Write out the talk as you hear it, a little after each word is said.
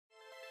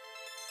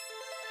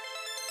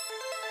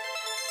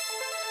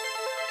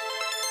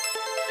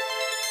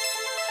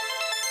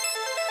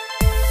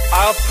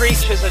I'll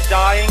preach as a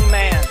dying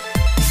man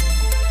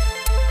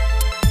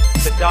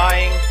to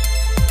dying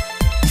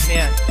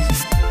men,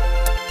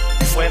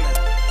 women,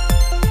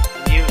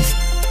 and youth.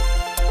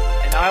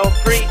 And I will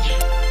preach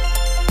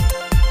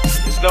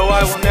as though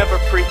I will never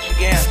preach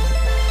again.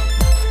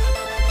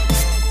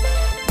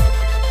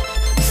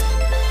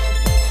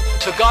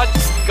 So God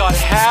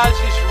has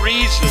His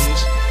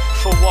reasons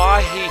for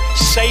why He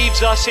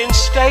saves us in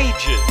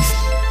stages,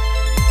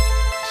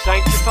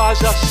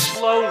 sanctifies us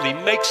slowly,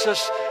 makes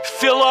us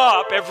fill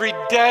up every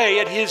day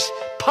at His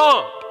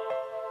pump,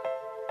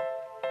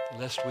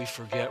 lest we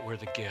forget where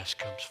the gas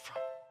comes from.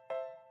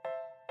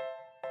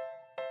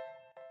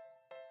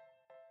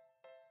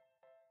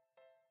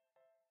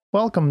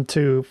 Welcome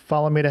to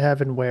Follow Me to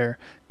Heaven, where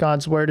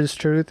God's Word is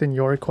truth and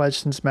your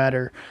questions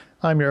matter.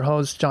 I'm your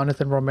host,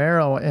 Jonathan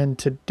Romero, and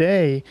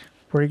today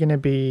we're going to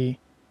be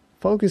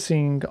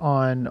focusing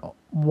on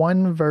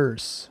one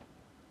verse.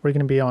 We're going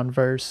to be on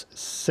verse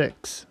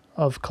 6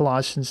 of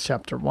Colossians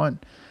chapter 1.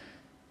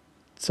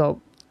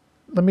 So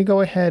let me go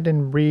ahead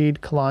and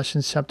read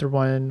Colossians chapter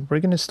 1. We're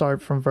going to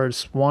start from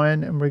verse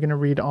 1, and we're going to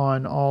read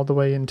on all the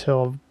way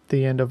until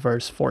the end of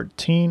verse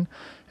 14,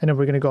 and then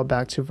we're going to go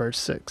back to verse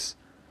 6.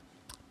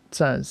 It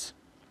says,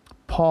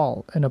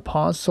 Paul, an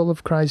apostle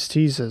of Christ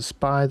Jesus,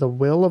 by the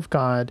will of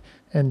God,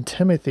 and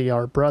Timothy,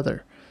 our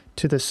brother,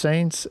 to the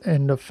saints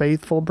and the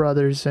faithful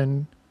brothers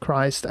in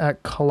Christ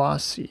at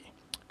Colossae,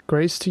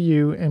 grace to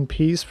you and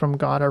peace from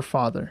God our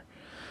Father.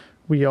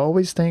 We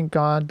always thank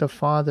God, the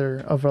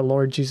Father of our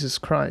Lord Jesus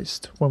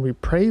Christ, when we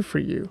pray for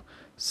you,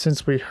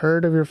 since we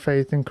heard of your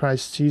faith in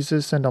Christ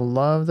Jesus and the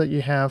love that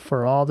you have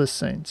for all the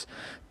saints,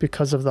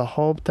 because of the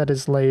hope that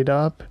is laid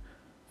up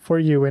for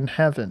you in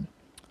heaven.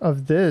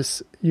 Of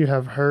this you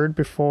have heard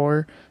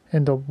before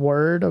in the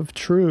word of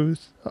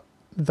truth,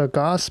 the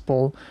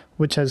gospel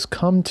which has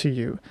come to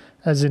you,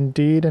 as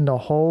indeed in the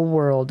whole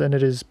world, and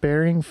it is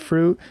bearing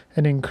fruit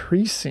and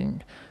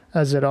increasing,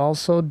 as it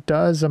also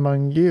does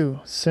among you,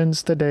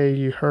 since the day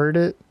you heard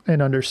it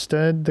and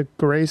understood the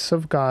grace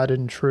of God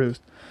in truth,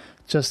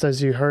 just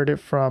as you heard it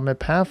from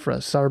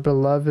Epaphras, our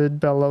beloved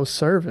fellow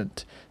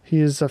servant. He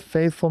is a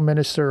faithful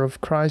minister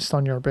of Christ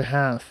on your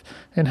behalf,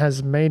 and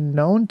has made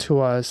known to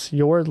us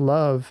your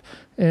love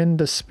in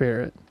the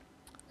Spirit.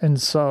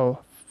 And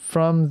so,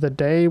 from the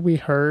day we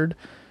heard,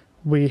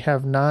 we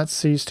have not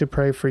ceased to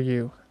pray for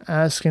you,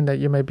 asking that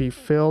you may be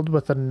filled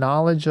with the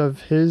knowledge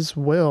of His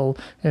will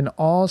in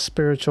all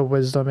spiritual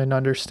wisdom and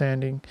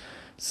understanding,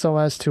 so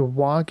as to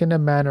walk in a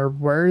manner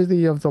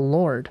worthy of the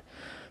Lord,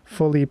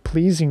 fully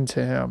pleasing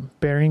to Him,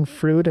 bearing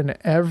fruit in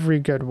every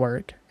good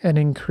work, and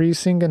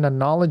increasing in the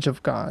knowledge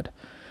of God,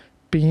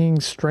 being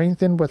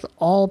strengthened with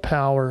all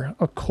power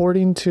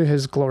according to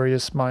His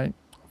glorious might,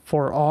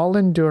 for all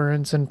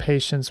endurance and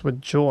patience with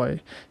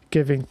joy,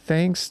 giving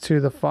thanks to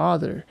the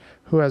Father,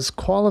 who has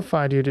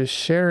qualified you to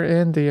share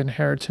in the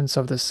inheritance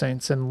of the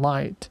saints in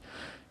light.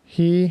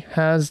 He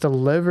has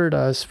delivered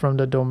us from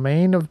the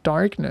domain of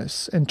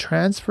darkness and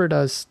transferred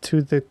us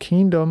to the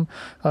kingdom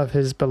of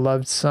His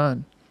beloved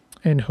Son,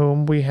 in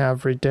whom we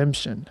have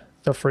redemption,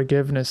 the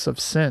forgiveness of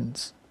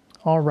sins.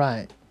 All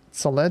right,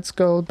 so let's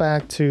go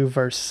back to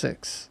verse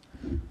 6.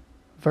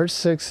 Verse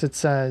 6, it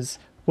says,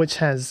 which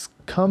has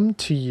come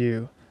to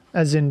you,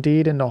 as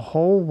indeed in the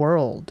whole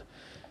world,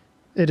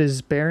 it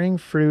is bearing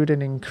fruit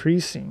and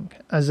increasing,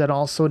 as it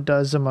also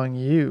does among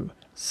you,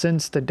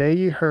 since the day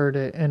you heard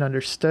it and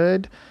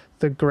understood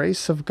the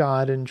grace of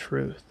God in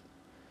truth.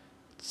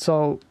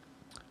 So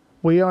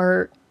we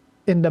are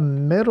in the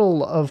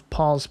middle of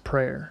Paul's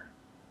prayer.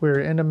 We're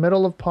in the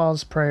middle of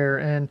Paul's prayer,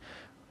 and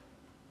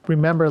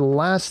remember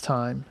last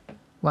time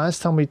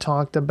we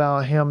talked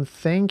about him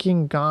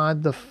thanking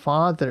God the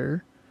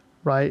Father,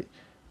 right?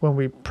 When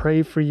we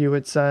pray for you,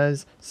 it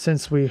says,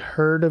 since we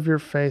heard of your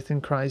faith in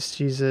Christ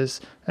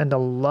Jesus and the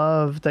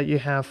love that you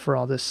have for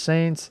all the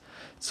saints.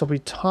 So we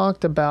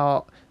talked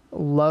about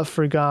love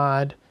for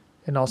God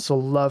and also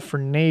love for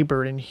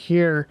neighbor. And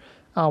here,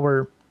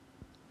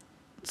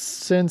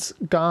 since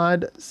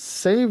God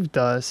saved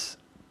us,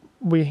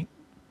 we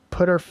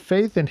put our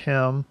faith in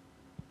Him.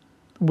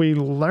 We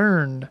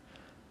learn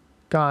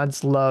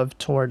God's love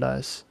toward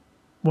us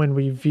when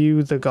we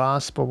view the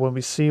gospel, when we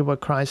see what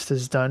Christ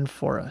has done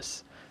for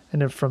us.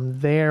 And then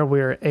from there,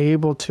 we are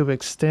able to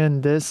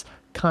extend this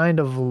kind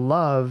of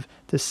love,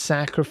 this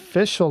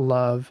sacrificial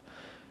love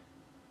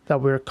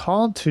that we're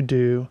called to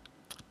do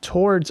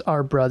towards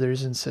our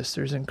brothers and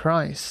sisters in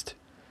Christ,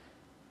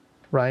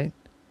 right?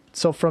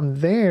 So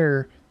from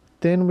there,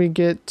 then we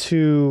get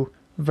to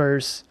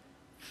verse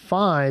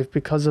 5,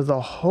 because of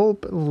the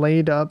hope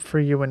laid up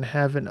for you in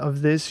heaven.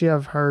 Of this you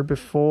have heard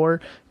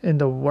before in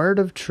the word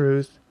of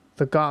truth,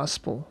 the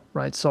gospel,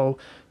 right? So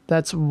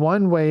that's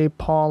one way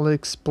Paul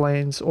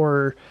explains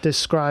or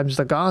describes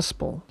the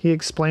gospel. He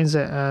explains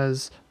it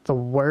as the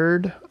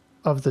word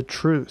of the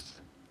truth,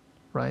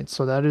 right?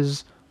 So that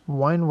is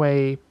one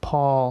way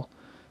Paul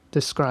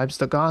describes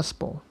the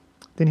gospel.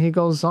 Then he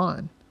goes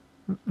on,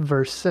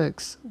 verse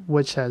 6,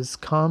 which has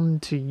come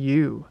to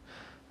you,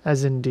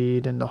 as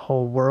indeed in the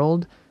whole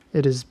world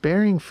it is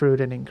bearing fruit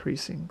and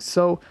increasing.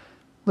 So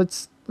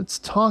let's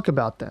talk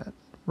about that,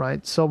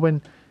 right? So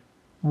when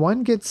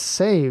one gets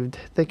saved,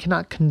 they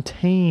cannot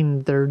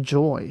contain their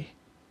joy.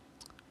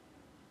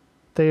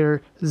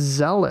 They're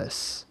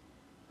zealous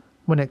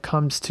when it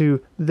comes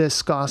to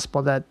this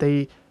gospel that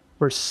they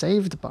were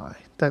saved by,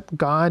 that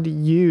God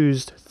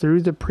used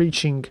through the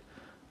preaching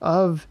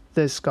of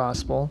this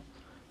gospel.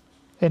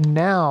 And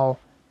now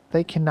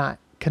they cannot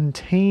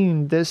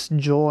contain this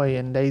joy,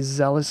 and they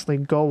zealously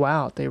go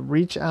out. They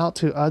reach out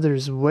to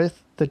others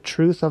with the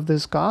truth of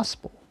this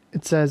gospel.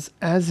 It says,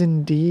 as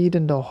indeed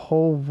in the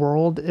whole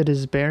world it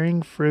is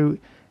bearing fruit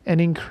and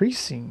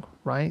increasing,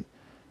 right?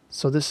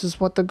 So this is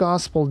what the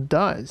gospel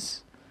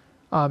does.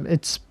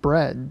 It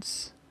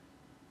spreads.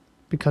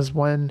 Because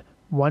when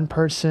one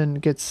person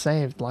gets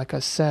saved, like I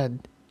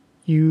said,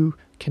 you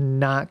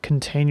cannot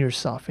contain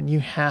yourself and you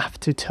have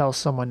to tell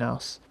someone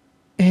else.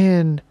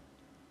 And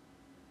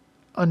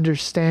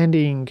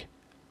understanding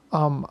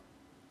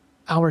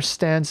our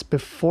stance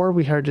before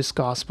we heard this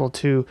gospel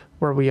to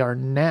where we are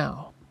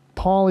now.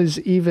 Paul is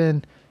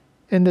even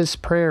in this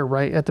prayer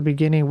right at the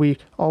beginning. We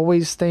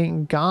always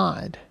thank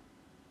God.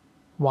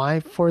 Why?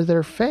 For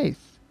their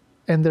faith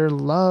and their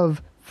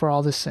love for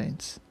all the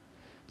saints.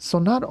 So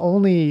not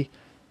only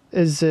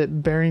is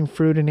it bearing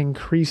fruit and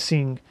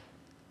increasing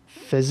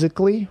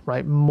physically,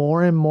 right?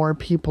 More and more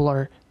people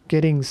are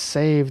getting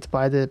saved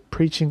by the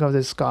preaching of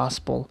this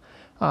gospel,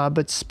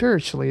 but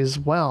spiritually as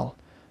well,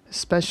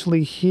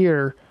 especially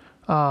here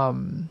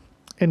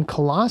in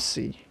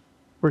Colossae.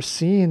 We're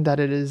seeing that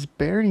it is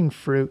bearing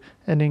fruit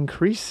and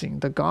increasing.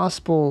 The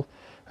gospel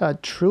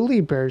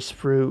truly bears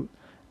fruit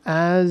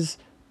as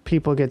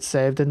people get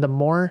saved. And the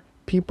more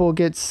people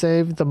get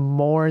saved, the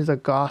more the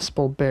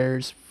gospel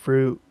bears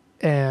fruit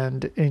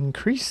and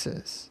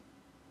increases.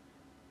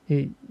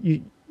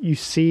 You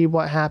see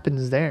what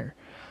happens there.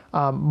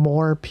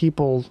 More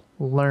people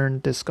learn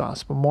this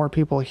gospel. More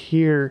people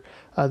hear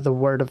the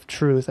word of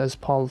truth, as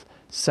Paul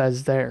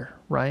says there,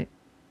 right?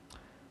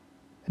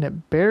 And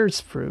it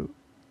bears fruit,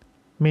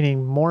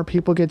 meaning more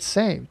people get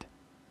saved.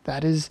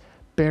 That is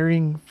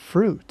bearing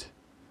fruit.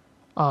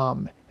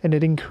 And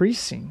it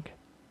increasing.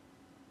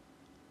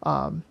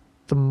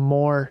 The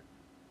more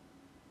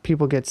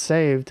people get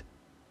saved,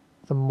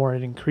 the more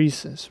it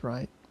increases,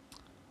 right?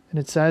 And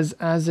it says,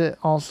 as it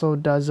also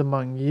does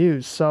among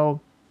you.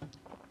 So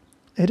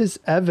it is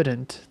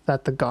evident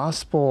that the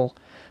gospel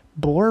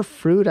bore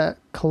fruit at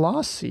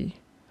Colossae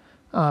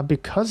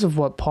because of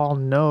what Paul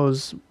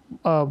knows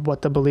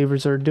what the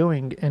believers are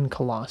doing in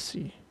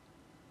Colossae,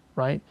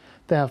 right?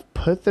 They have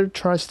put their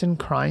trust in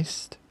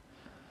Christ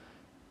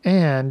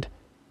and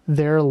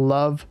their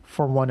love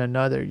for one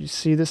another. You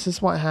see, this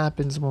is what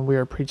happens when we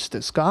are preached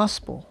this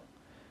gospel.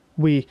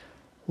 We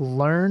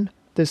learn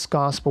this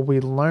gospel. We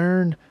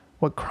learn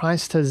what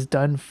Christ has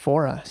done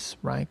for us,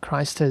 right?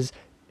 Christ has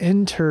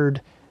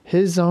entered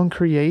his own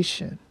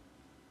creation,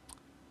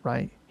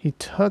 right? He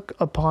took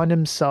upon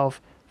himself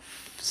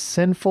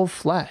sinful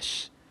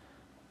flesh,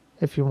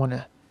 if you want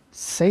to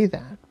say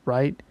that,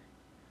 right?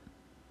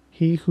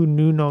 He who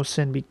knew no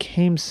sin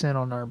became sin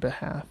on our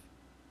behalf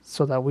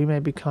so that we may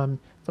become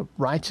the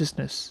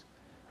righteousness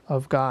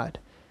of God.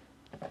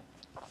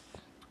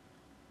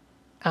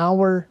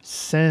 Our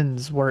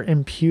sins were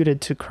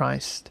imputed to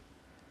Christ,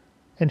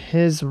 and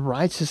his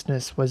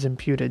righteousness was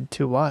imputed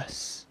to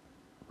us,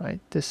 right?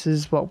 This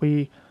is what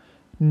we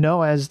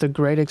know as the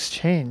great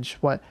exchange.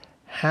 What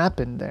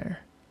happened there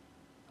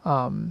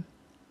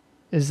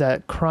is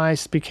that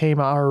Christ became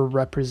our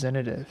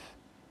representative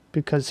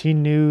because he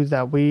knew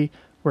that we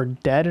were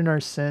dead in our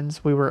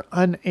sins. We were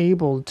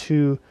unable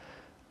to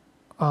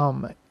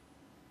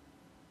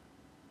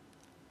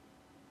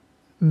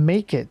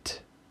make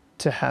it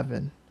to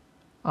heaven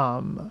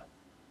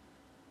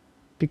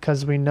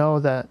because we know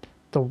that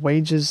the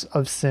wages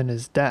of sin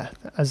is death,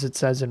 as it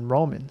says in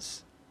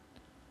Romans,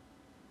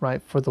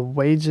 right? For the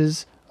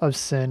wages of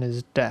sin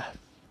is death.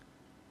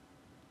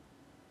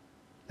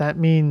 That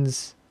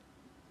means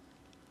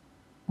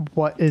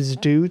what is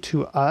due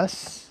to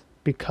us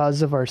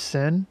because of our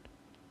sin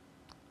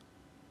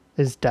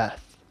is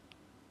death.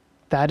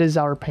 That is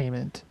our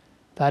payment.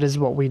 That is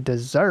what we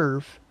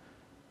deserve.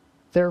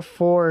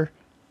 Therefore,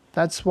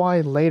 that's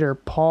why later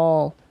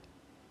Paul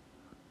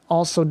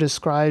also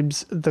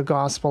describes the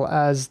gospel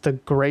as the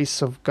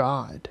grace of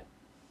God.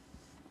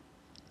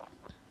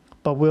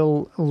 But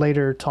we'll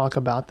later talk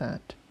about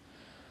that.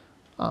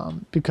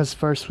 Because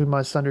first we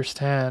must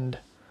understand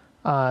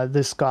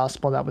this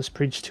gospel that was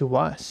preached to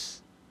us.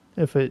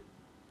 If it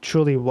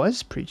truly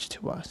was preached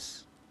to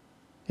us.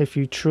 If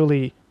you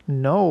truly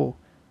know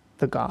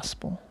the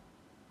gospel,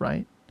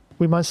 right?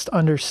 We must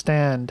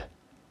understand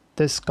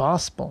this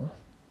gospel.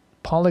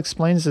 Paul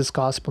explains this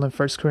gospel in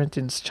 1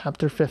 Corinthians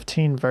chapter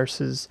 15,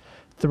 verses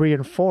 3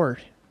 and 4.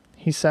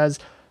 He says,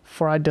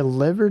 "For I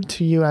delivered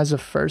to you as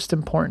of first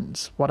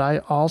importance what I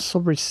also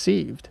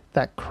received,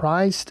 that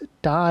Christ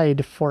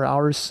died for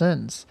our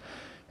sins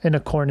in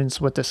accordance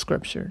with the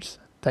scriptures,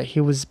 that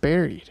he was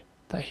buried,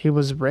 that he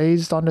was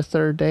raised on the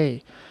third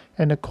day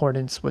in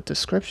accordance with the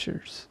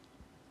scriptures."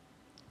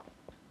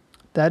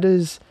 That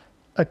is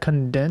a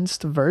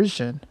condensed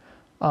version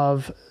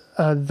of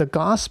the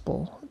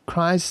gospel.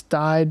 Christ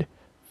died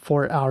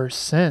for our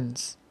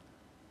sins.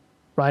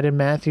 Right in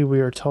Matthew,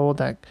 we are told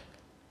that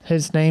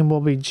his name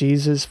will be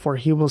Jesus, for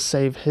he will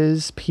save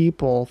his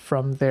people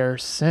from their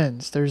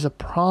sins. There's a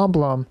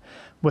problem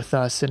with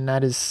us, and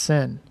that is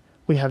sin.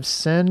 We have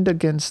sinned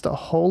against a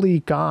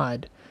holy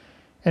God,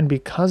 and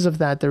because of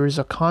that, there is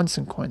a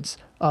consequence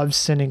of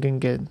sinning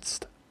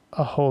against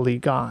a holy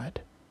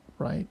God,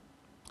 right?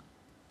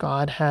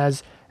 God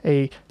has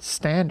a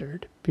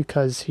standard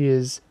because he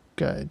is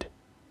good.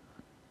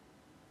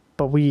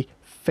 But we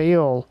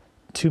fail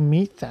to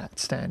meet that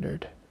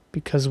standard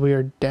because we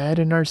are dead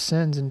in our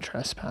sins and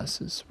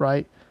trespasses,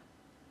 right?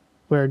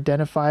 We're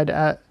identified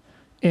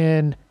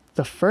in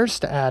the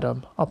first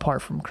Adam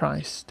apart from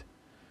Christ.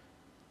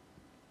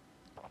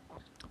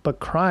 But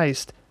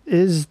Christ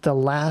is the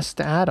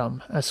last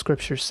Adam, as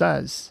Scripture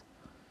says.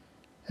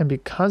 And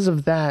because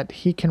of that,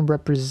 he can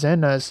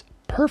represent us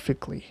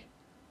perfectly.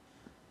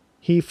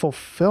 He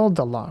fulfilled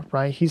the law,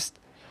 right?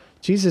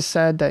 Jesus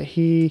said that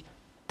he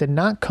did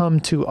not come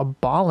to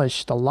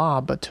abolish the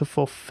law, but to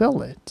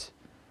fulfill it.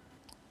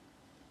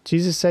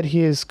 Jesus said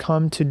he has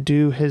come to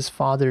do his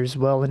Father's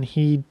will, and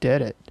he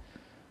did it.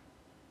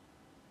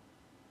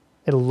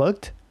 It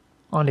looked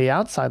on the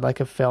outside like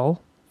it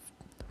fell,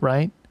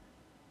 right?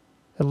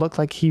 It looked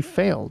like he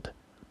failed.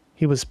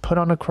 He was put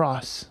on a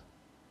cross,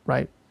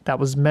 right? That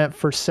was meant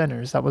for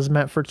sinners. That was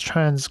meant for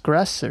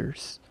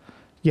transgressors.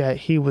 Yet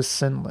he was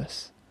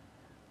sinless.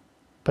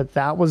 But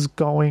that was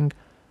going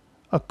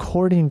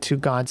according to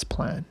God's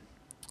plan,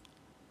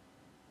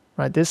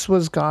 right? This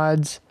was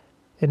God's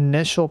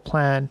initial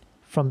plan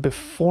from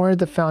before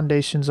the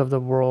foundations of the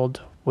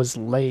world was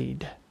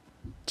laid.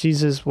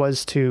 Jesus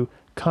was to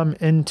come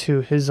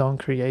into his own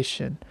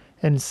creation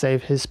and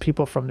save his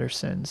people from their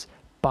sins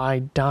by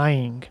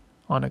dying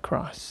on a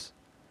cross.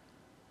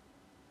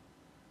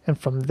 And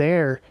from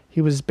there,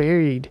 he was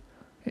buried,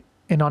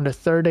 and on the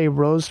third day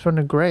rose from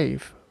the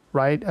grave,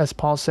 right? As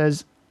Paul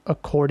says,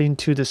 according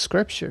to the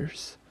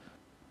scriptures.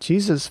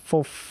 Jesus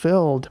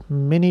fulfilled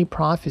many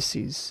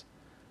prophecies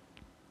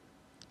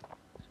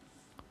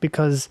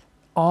because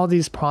all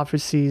these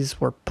prophecies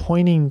were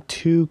pointing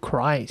to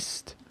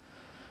Christ.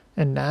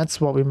 And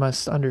that's what we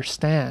must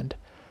understand.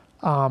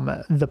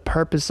 The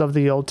purpose of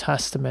the Old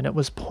Testament, it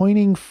was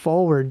pointing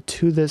forward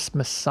to this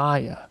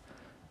Messiah,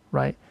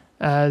 right?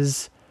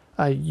 As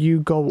you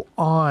go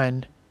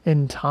on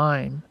in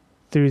time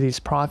through these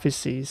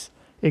prophecies,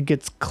 it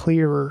gets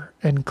clearer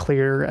and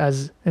clearer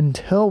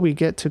until we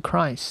get to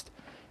Christ.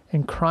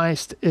 And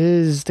Christ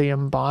is the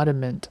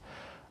embodiment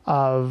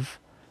of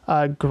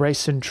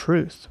grace and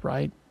truth,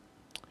 right?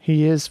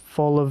 He is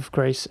full of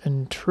grace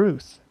and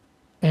truth.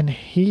 And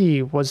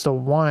he was the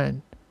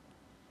one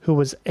who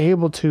was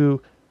able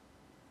to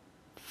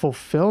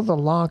fulfill the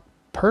law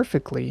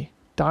perfectly,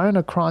 die on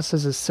a cross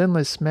as a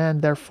sinless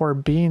man, therefore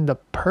being the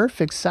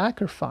perfect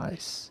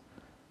sacrifice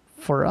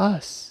for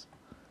us,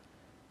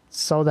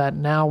 so that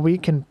now we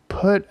can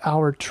put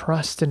our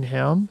trust in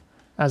him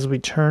as we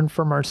turn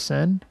from our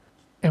sin,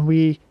 and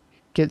we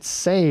get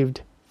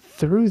saved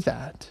through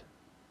that.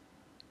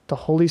 The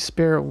Holy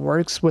Spirit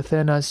works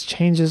within us,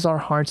 changes our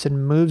hearts,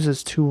 and moves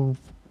us to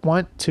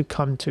want to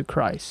come to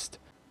Christ.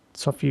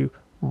 So if you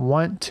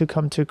want to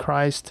come to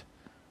Christ,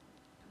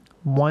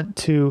 want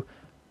to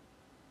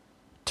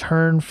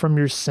turn from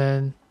your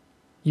sin,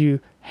 you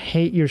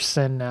hate your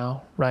sin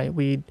now, right?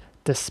 We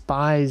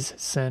despise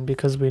sin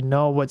because we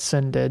know what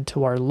sin did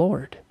to our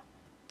Lord.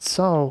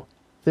 So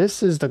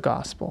this is the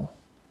gospel,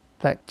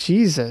 that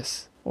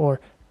Jesus,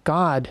 or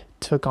God,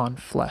 took on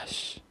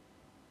flesh,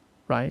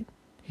 right?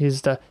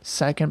 He's the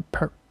second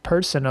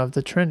person of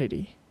the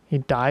Trinity. He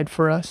died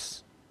for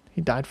us.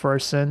 He died for our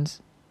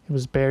sins. He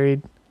was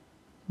buried,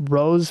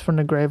 rose from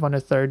the grave on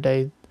the third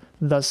day,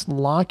 thus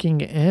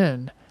locking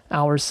in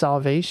our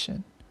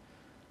salvation.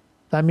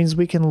 That means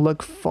we can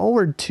look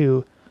forward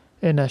to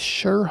in a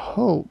sure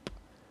hope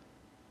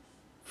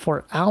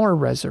for our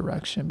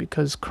resurrection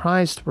because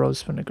Christ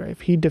rose from the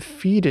grave. He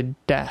defeated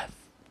death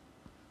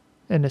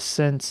in a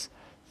sense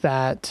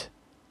that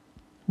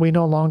we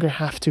no longer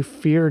have to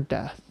fear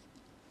death.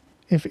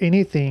 If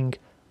anything,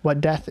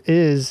 what death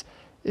is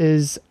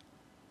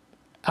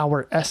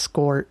our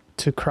escort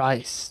to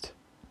Christ.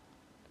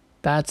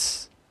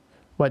 That's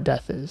what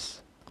death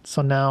is.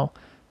 So now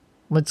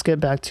let's get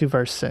back to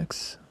verse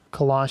 6.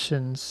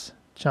 Colossians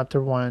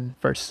chapter 1,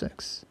 verse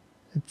 6.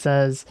 It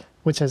says,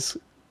 which has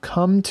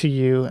come to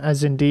you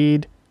as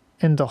indeed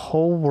in the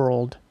whole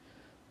world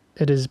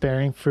it is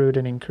bearing fruit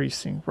and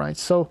increasing, right?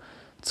 So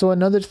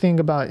another thing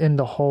about in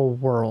the whole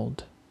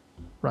world,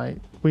 right?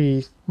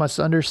 We must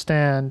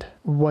understand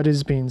what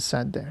is being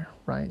said there,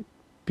 right?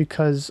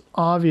 Because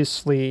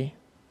obviously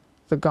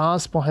the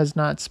gospel has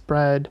not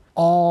spread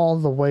all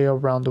the way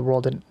around the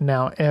world, and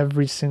now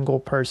every single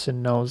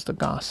person knows the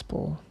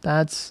gospel.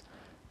 That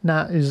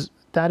is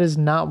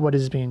not what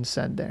is being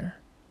said there.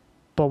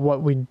 But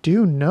what we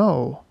do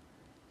know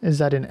is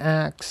that in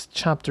Acts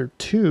chapter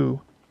 2,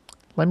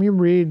 let me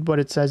read what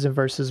it says in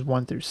verses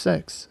 1 through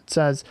 6. It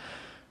says,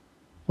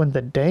 when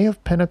the day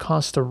of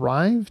Pentecost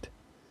arrived,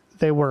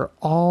 they were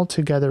all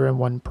together in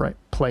one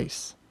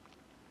place.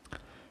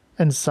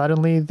 And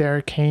suddenly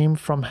there came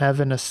from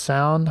heaven a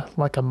sound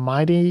like a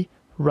mighty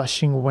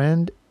rushing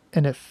wind,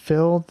 and it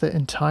filled the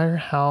entire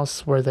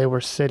house where they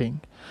were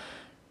sitting.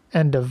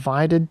 And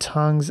divided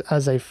tongues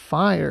as of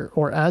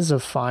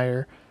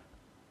fire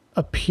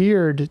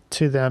appeared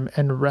to them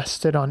and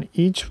rested on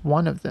each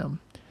one of them.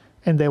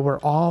 And they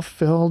were all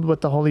filled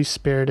with the Holy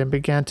Spirit and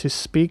began to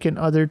speak in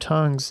other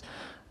tongues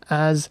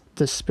as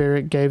the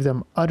Spirit gave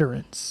them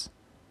utterance.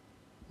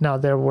 Now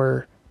there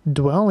were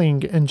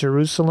dwelling in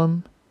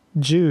Jerusalem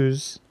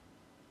Jews,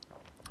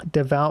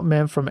 devout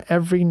men from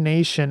every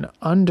nation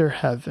under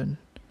heaven.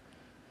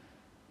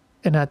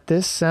 And at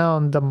this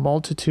sound the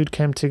multitude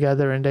came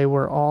together, and they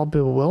were all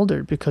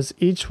bewildered, because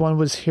each one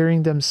was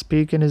hearing them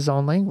speak in his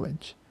own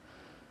language.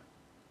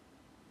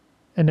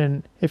 And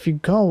then if you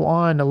go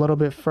on a little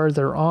bit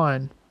further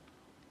on,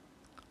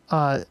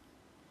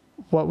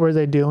 what were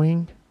they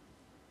doing?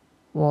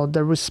 Well,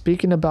 they were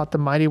speaking about the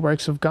mighty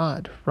works of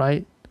God,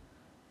 right?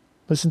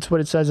 Listen to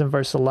what it says in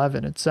verse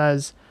 11. It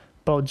says,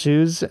 both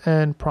Jews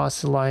and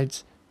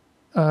proselytes,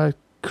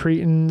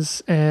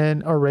 Cretans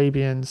and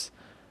Arabians,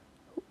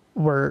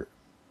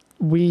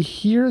 we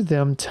hear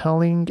them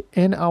telling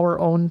in our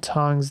own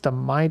tongues the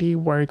mighty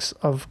works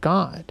of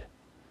God.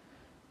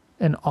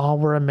 And all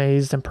were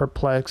amazed and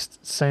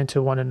perplexed, saying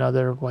to one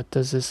another, what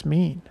does this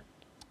mean?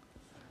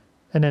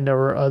 And then there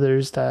were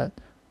others that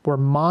were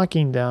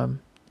mocking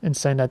them and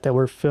saying that they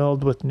were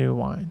filled with new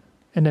wine.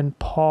 And then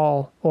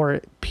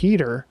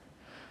Peter,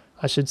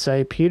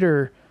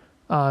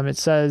 it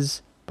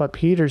says, but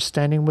Peter,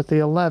 standing with the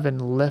 11,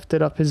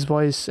 lifted up his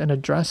voice and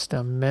addressed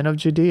them, men of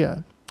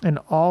Judea, and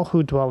all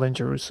who dwell in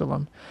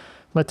Jerusalem.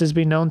 Let this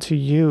be known to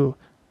you,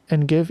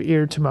 and give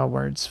ear to my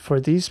words,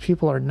 for these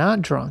people are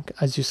not drunk,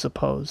 as you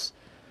suppose,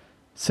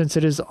 since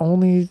it is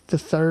only the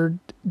 3rd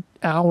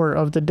hour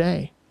of the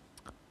day.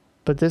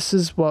 But this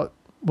is what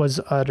was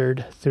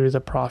uttered through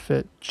the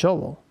prophet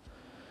Joel.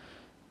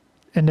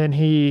 And then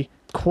he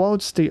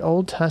quotes the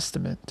Old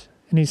Testament,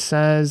 and he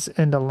says,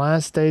 in the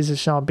last days it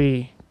shall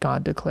be,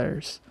 God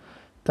declares,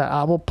 that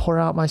I will pour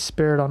out my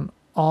Spirit on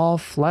all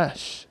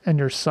flesh, and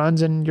your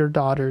sons and your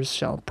daughters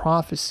shall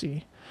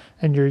prophesy,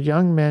 and your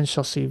young men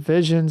shall see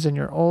visions, and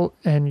your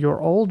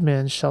old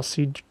men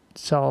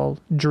shall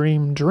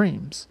dream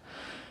dreams.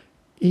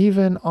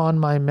 Even on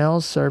my male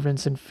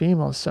servants and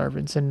female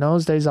servants, in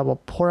those days I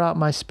will pour out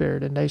my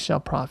Spirit, and they shall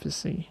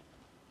prophesy.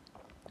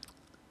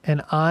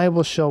 And I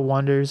will show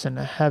wonders in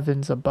the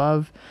heavens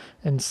above,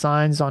 and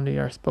signs on the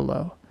earth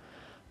below,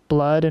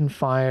 blood and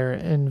fire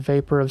and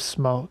vapor of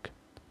smoke.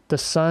 The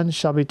sun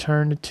shall be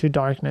turned to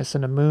darkness,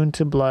 and the moon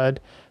to blood,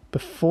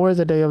 before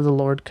the day of the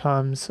Lord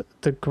comes,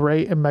 the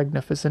great and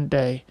magnificent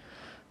day.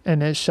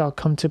 And it shall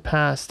come to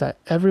pass that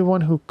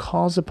everyone who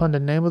calls upon the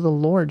name of the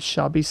Lord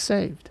shall be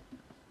saved.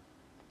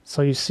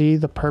 So you see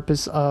the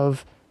purpose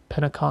of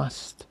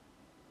Pentecost.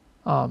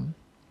 The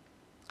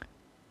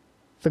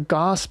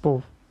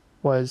gospel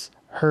was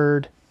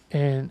heard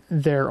in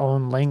their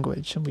own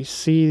language, and we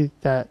see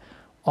that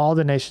all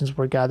the nations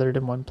were gathered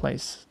in one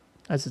place,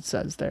 as it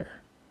says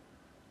there.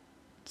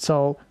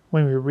 So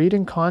when we read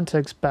in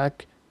context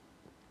back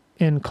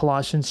in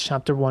Colossians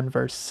chapter 1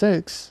 verse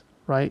 6,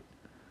 right,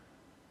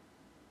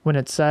 when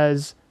it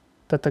says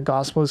that the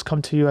gospel has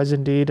come to you, as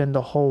indeed in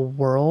the whole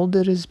world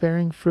it is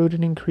bearing fruit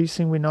and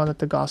increasing, we know that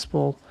the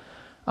gospel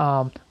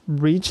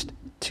reached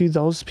to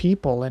those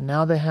people, and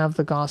now they have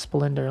the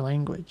gospel in their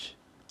language.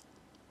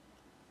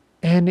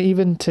 And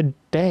even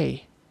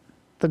today,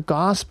 the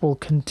gospel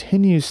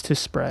continues to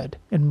spread,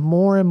 and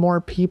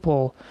more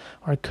people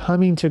are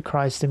coming to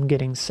Christ and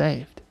getting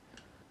saved.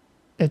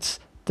 It's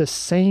the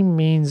same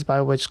means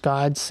by which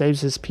God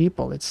saves his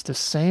people. It's the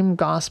same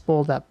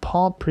gospel that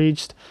Paul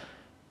preached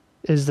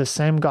is the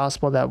same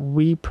gospel that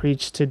we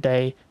preach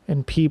today,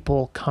 and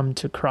people come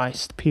to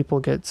Christ. People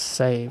get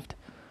saved.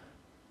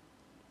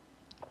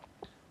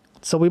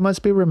 So we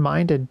must be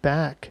reminded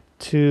back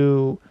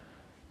to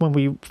when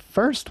we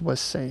first was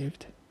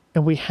saved,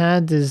 and we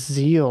had this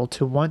zeal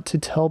to want to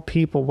tell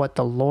people what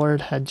the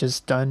Lord had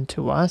just done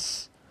to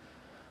us,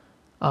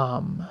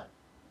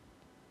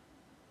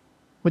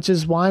 which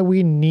is why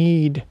we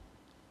need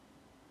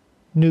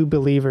new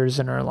believers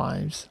in our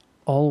lives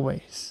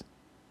always,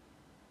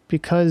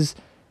 because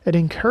it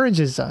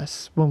encourages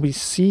us when we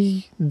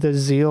see the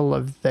zeal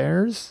of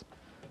theirs.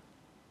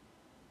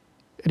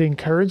 It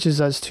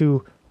encourages us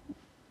to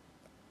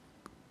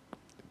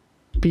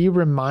be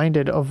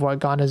reminded of what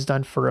God has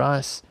done for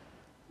us,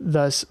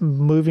 thus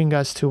moving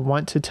us to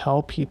want to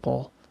tell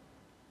people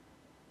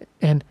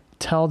and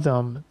tell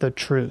them the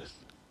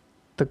truth,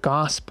 the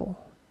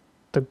gospel,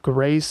 the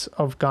grace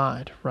of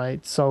God,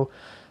 right? So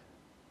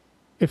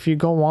if you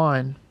go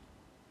on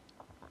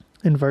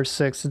in verse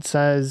 6, it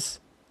says,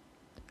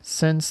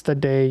 since the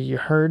day you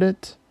heard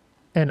it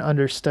and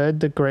understood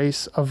the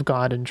grace of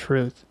God in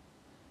truth.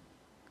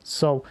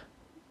 So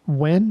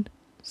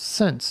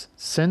since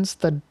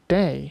the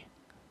day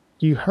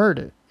you heard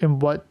it.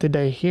 And what did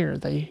they hear?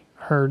 They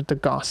heard the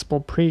gospel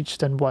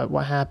preached, and what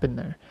happened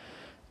there?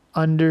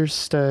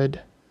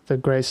 Understood the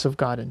grace of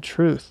God and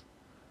truth.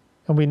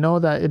 And we know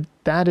that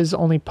that is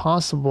only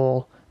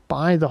possible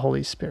by the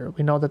Holy Spirit.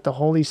 We know that the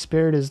Holy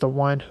Spirit is the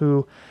one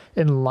who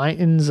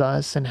enlightens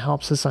us and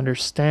helps us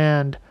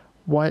understand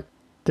what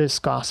this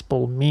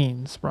gospel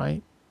means,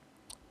 right?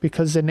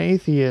 Because an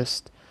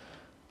atheist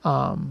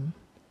can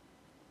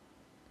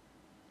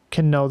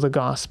know the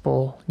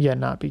gospel yet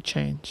not be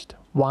changed.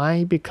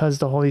 Why? Because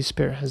the Holy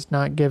Spirit has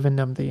not given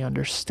them the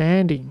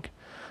understanding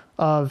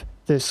of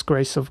this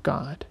grace of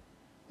God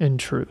in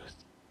truth.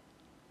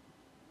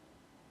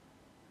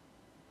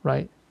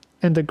 Right?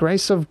 And the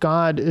grace of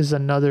God is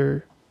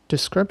another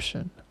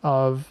description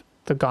of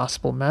the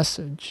gospel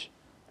message.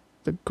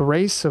 The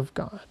grace of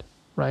God,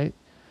 right?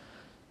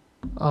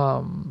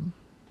 I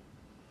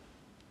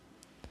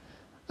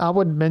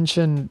would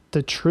mention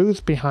the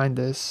truth behind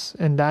this,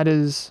 and that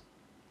is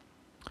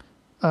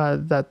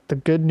that the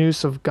good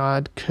news of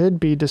God could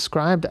be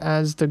described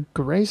as the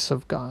grace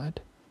of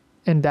God.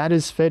 And that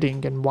is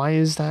fitting. And why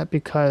is that?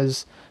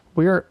 Because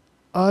we are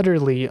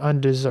utterly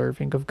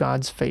undeserving of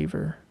God's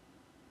favor,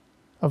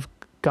 of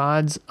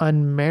God's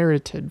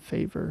unmerited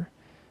favor.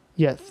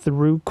 Yet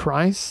through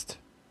Christ,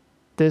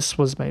 this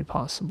was made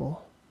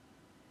possible.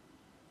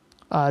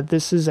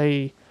 This is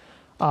a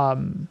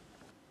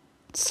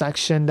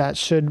section that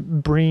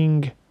should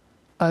bring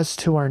us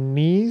to our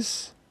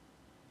knees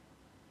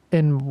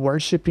in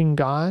worshiping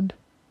God,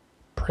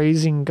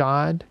 praising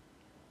God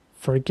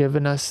for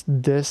giving us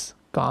this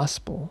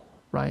gospel,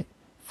 right?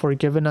 For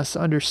giving us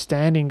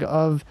understanding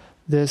of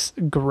this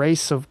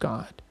grace of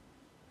God.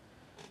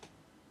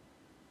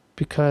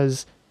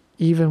 Because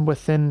even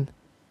within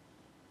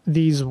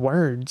these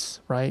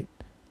words, right?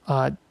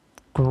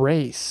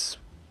 Grace.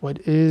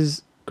 What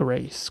is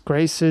grace?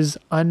 Grace is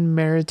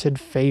unmerited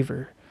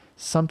favor.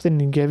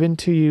 Something given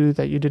to you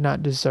that you did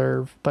not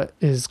deserve, but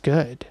is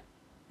good.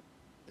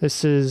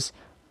 This is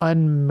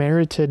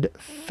unmerited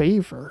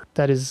favor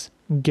that is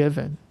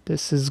given.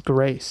 This is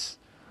grace.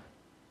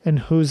 And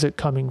who's it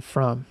coming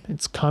from?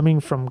 It's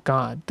coming from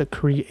God, the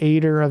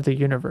creator of the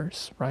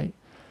universe, right?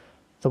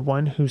 The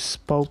one who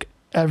spoke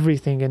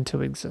everything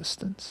into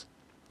existence.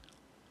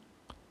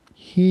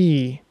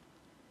 He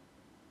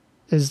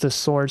is the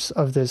source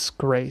of this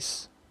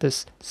grace,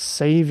 this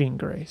saving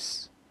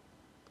grace.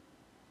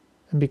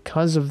 And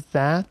because of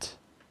that,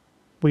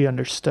 we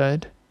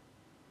understood,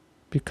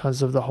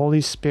 because of the Holy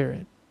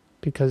Spirit,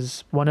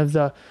 because one of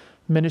the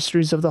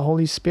ministries of the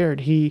Holy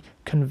Spirit, He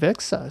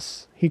convicts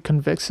us. He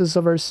convicts us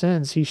of our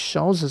sins. He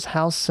shows us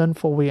how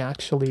sinful we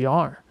actually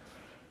are,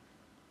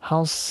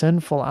 how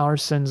sinful our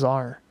sins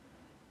are.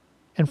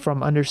 And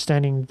from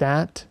understanding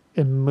that,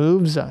 it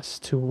moves us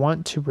to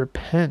want to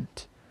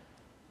repent,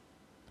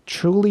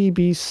 truly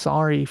be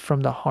sorry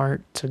from the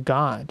heart to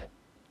God.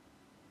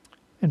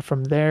 And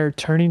from there,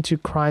 turning to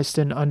Christ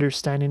and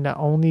understanding that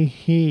only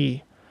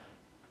He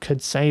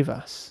could save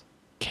us,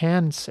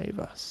 can save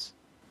us.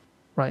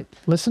 Right?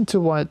 Listen to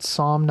what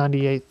Psalm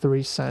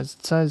 98:3 says.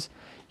 It says,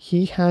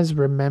 He has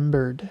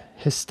remembered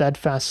His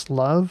steadfast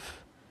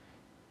love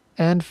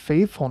and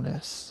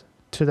faithfulness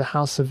to the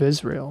house of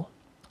Israel.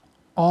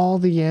 All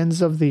the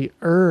ends of the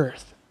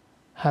earth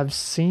have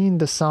seen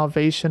the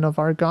salvation of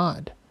our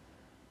God.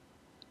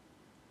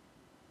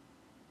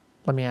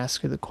 Let me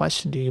ask you the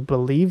question, do you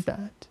believe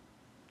that?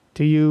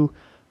 Do you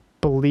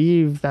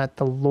believe that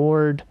the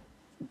Lord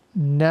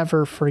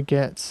never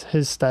forgets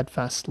His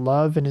steadfast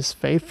love and His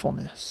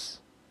faithfulness?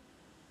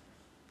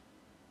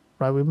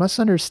 Right? We must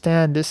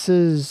understand this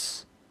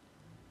is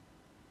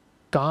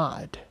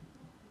God.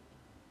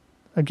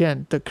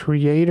 Again, the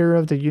creator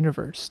of the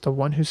universe, the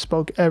one who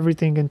spoke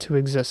everything into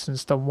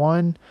existence, the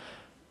one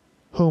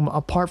whom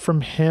apart from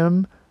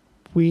Him,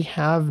 we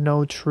have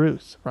no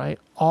truth, right?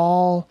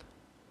 All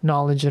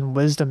knowledge and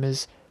wisdom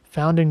is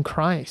found in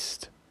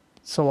Christ.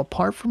 So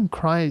apart from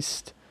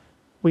Christ,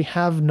 we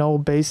have no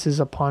basis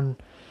upon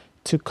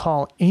to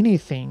call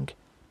anything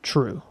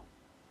true.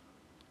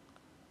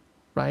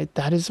 Right?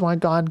 That is why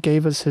God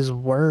gave us His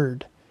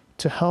word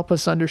to help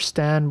us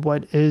understand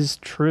what is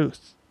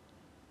truth.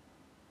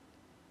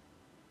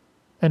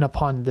 And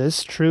upon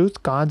this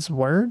truth, God's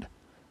word,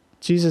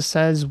 Jesus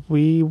says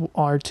we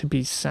are to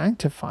be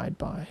sanctified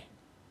by.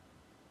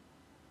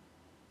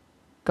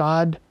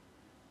 God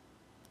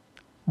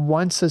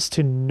wants us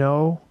to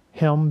know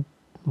Him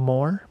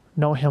more,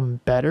 know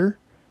Him better,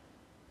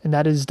 and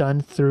that is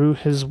done through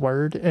His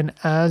word. And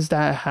as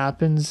that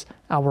happens,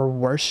 our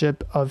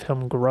worship of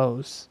Him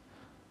grows.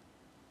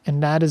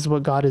 And that is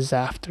what God is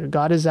after.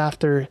 God is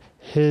after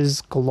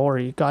His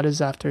glory. God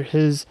is after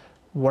His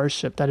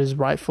worship that is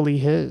rightfully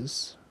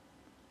His.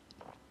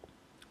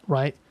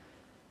 Right?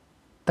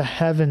 The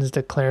heavens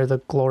declare the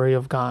glory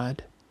of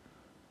God.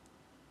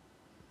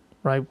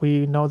 Right?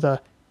 We know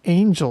the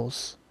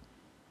angels,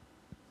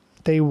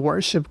 they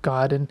worship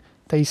God and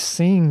they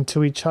sing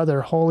to each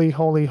other, Holy,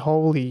 holy,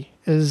 holy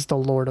is the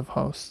Lord of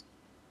hosts.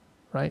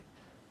 Right?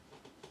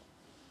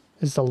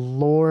 Is the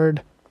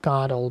Lord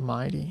God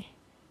Almighty.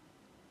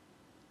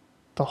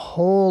 The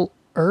whole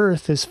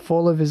earth is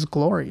full of His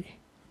glory.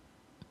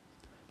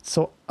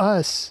 So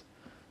us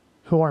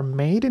who are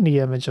made in the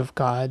image of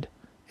God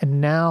and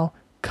now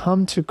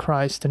come to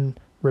Christ in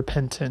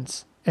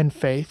repentance and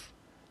faith,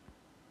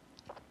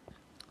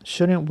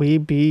 shouldn't we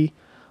be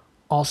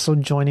also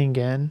joining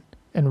in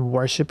and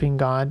worshiping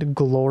God,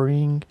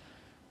 glorying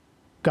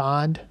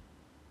God?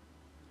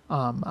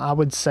 I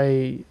would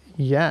say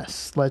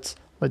yes. Let's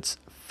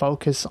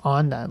focus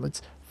on that.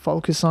 Let's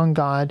focus on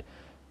God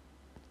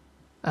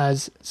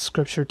as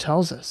Scripture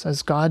tells us,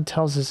 as God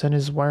tells us in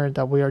His Word,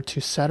 that we are to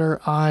set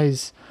our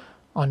eyes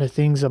on the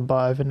things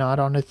above and not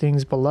on the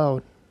things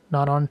below,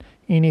 not on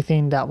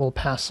anything that will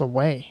pass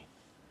away.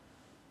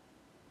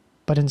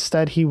 But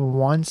instead, He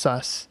wants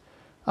us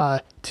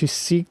to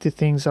seek the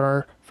things that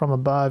are from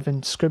above.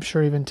 And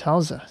Scripture even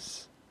tells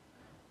us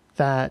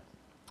that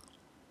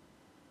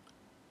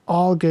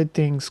all good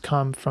things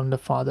come from the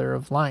Father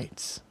of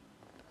lights.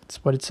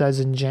 That's what it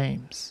says in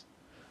James.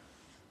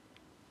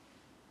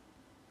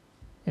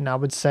 And I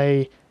would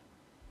say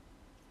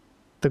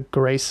the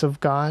grace of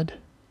God,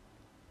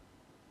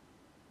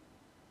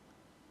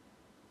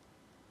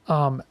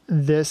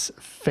 this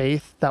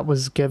faith that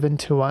was given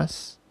to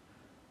us,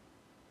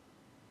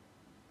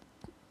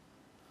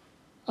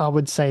 I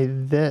would say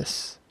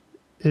this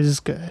is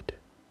good,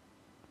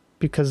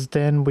 because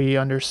then we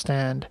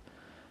understand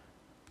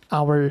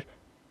our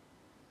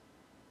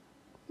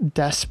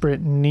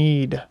desperate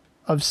need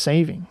of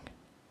saving,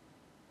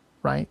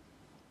 right?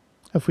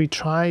 If we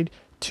tried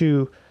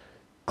to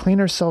clean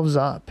ourselves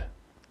up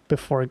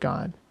before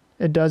God,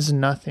 it does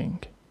nothing,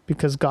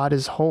 because God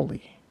is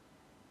holy.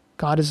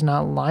 God is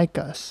not like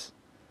us.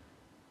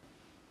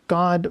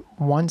 God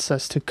wants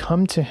us to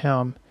come to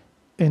Him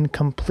in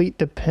complete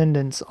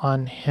dependence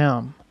on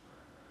Him.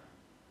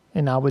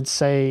 And I would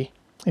say,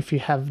 if you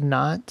have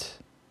not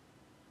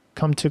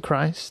come to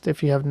Christ,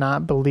 if you have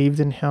not believed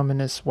in Him in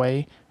this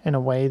way, in a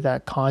way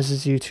that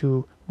causes you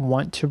to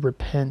want to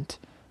repent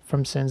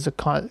from sins, that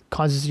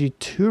causes you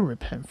to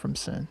repent from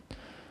sin,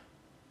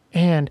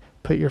 and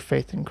put your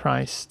faith in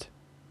Christ,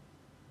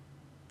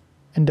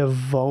 and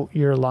devote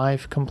your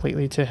life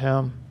completely to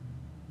Him,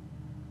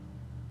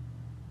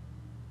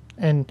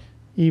 and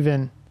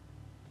even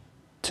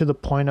to the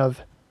point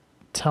of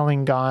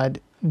telling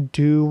God,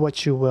 do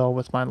what you will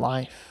with my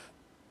life.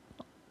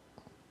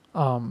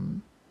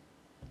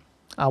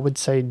 I would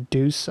say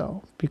do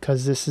so,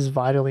 because this is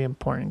vitally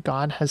important.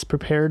 God has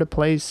prepared a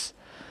place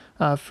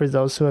for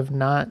those who have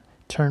not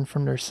turned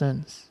from their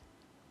sins.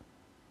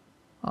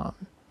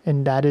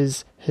 And that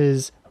is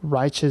His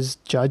righteous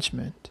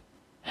judgment.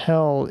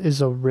 Hell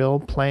is a real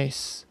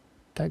place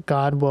that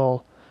God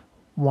will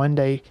one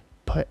day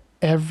put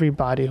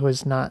everybody who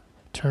has not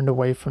turned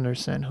away from their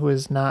sin, who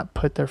has not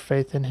put their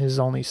faith in His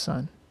only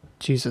Son,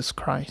 Jesus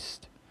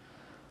Christ.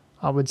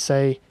 I would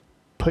say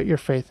put your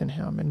faith in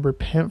Him and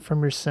repent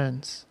from your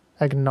sins.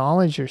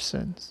 Acknowledge your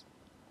sins.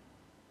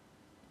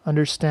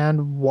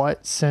 Understand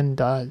what sin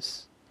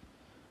does,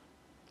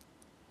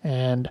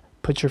 and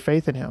put your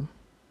faith in Him.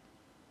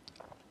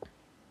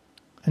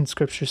 And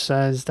Scripture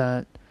says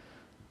that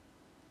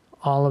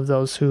all of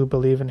those who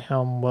believe in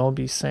Him will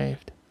be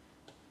saved.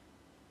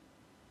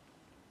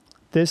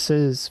 This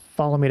is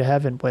Follow Me to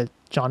Heaven with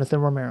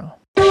Jonathan Romero.